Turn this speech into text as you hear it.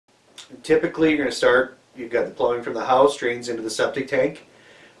Typically, you're going to start, you've got the plumbing from the house, drains into the septic tank.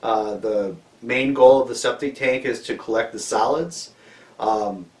 The main goal of the septic tank is to collect the solids,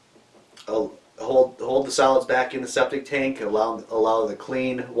 hold the solids back in the septic tank, allow the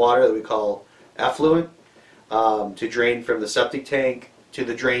clean water that we call effluent to drain from the septic tank to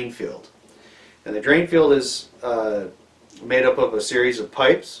the drain field. And the drain field is made up of a series of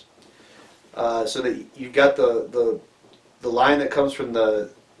pipes, so that you've got the line that comes from the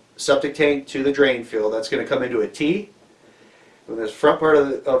septic tank to the drain field. That's going to come into a T. And this front part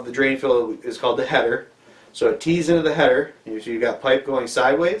of the drain field is called the header. So it tees into the header. So you've got pipe going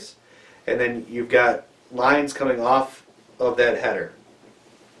sideways, and then you've got lines coming off of that header.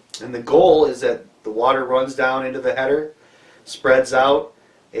 And the goal is that the water runs down into the header, spreads out,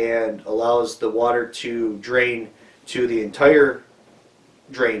 and allows the water to drain to the entire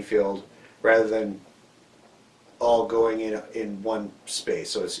drain field rather than all going in one space.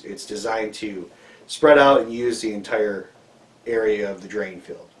 So it's designed to spread out and use the entire area of the drain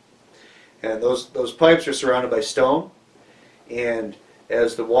field. And those pipes are surrounded by stone, and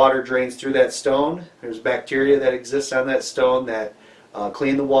as the water drains through that stone, there's bacteria that exists on that stone that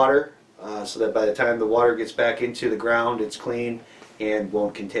clean the water, so that by the time the water gets back into the ground, it's clean and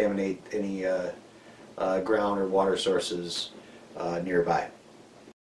won't contaminate any ground or water sources nearby.